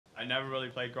I never really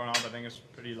played growing up. I think it's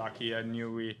pretty lucky. I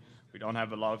knew we don't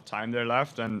have a lot of time there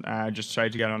left, and I just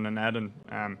tried to get on the net. And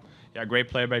yeah, great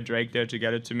play by Drake there to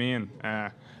get it to me. And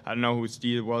I don't know who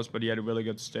Steve was, but he had a really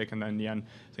good stick. And then in the end,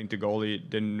 I think the goalie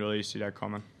didn't really see that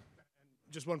coming.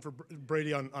 Just one for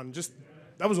Brady on just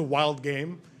that was a wild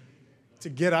game. To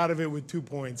get out of it with 2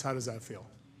 points, how does that feel?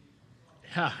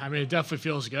 Yeah, I mean, it definitely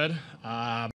feels good.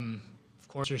 Of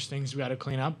course, there's things we got to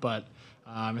clean up, but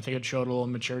I think it showed a little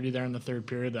maturity there in the third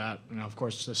period that, of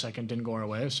course, the second didn't go our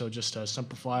way. So just to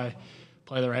simplify,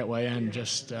 play the right way, and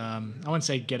just, I wouldn't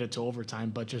say get it to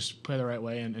overtime, but just play the right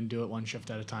way and do it one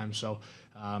shift at a time. So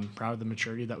proud of the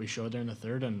maturity that we showed there in the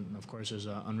third, and, of course, there's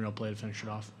an unreal play to finish it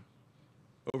off.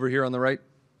 Over here on the right.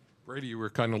 Brady, you were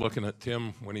kind of looking at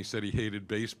Tim when he said he hated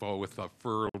baseball with a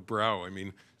furrowed brow. I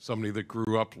mean, somebody that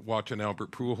grew up watching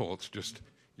Albert Pujols, just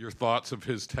your thoughts of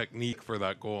his technique for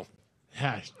that goal.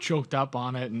 Yeah, choked up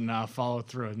on it and followed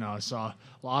through. No, I saw a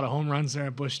lot of home runs there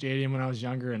at Busch Stadium when I was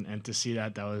younger, and to see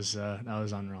that was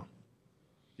unreal.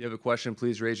 If you have a question,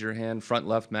 please raise your hand. Front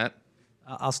left, Matt.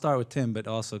 I'll start with Tim, but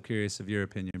also curious of your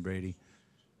opinion, Brady.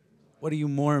 What are you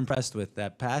more impressed with,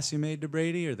 that pass you made to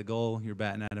Brady or the goal you're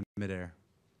batting at in midair?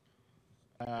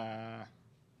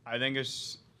 I think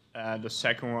it's the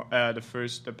second one,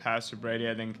 the pass to Brady.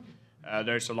 I think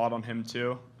there's a lot on him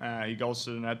too. He goes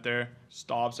to the net there,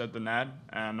 stops at the net,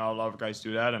 and not a lot of guys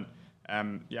do that.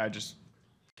 And yeah, I just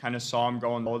kind of saw him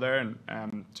going low there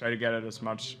and try to get it as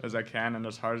much as I can and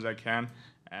as hard as I can.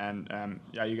 And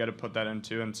yeah, you got to put that in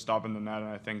too and stop in the net. And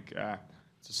I think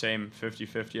it's the same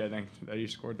 50-50. I think that he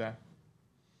scored that.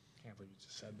 Can't believe you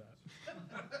just said that.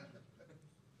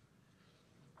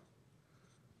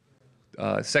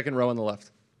 Second row on the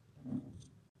left.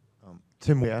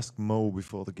 Tim, we asked Mo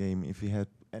before the game if he had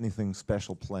anything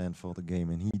special planned for the game,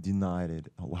 and he denied it.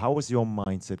 How was your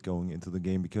mindset going into the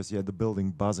game? Because you had the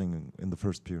building buzzing in the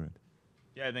first period.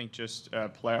 Yeah, I think just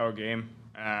play our game.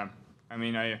 I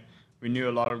mean, we knew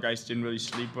a lot of guys didn't really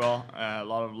sleep well, a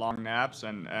lot of long naps,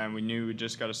 and we knew we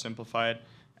just got to simplify it.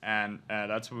 And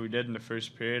that's what we did in the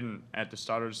first period and at the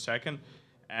start of the second.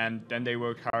 And then they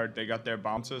worked hard. They got their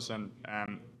bounces and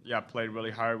yeah, played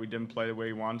really hard. We didn't play the way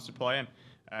we wanted to play.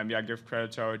 And yeah, give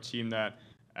credit to our team that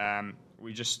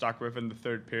we just stuck with in the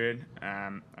third period.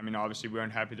 I mean, obviously we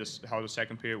weren't happy how the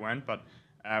second period went, but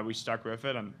we stuck with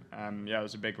it. And yeah, it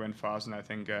was a big win for us, and I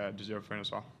think deserved for it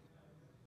as well.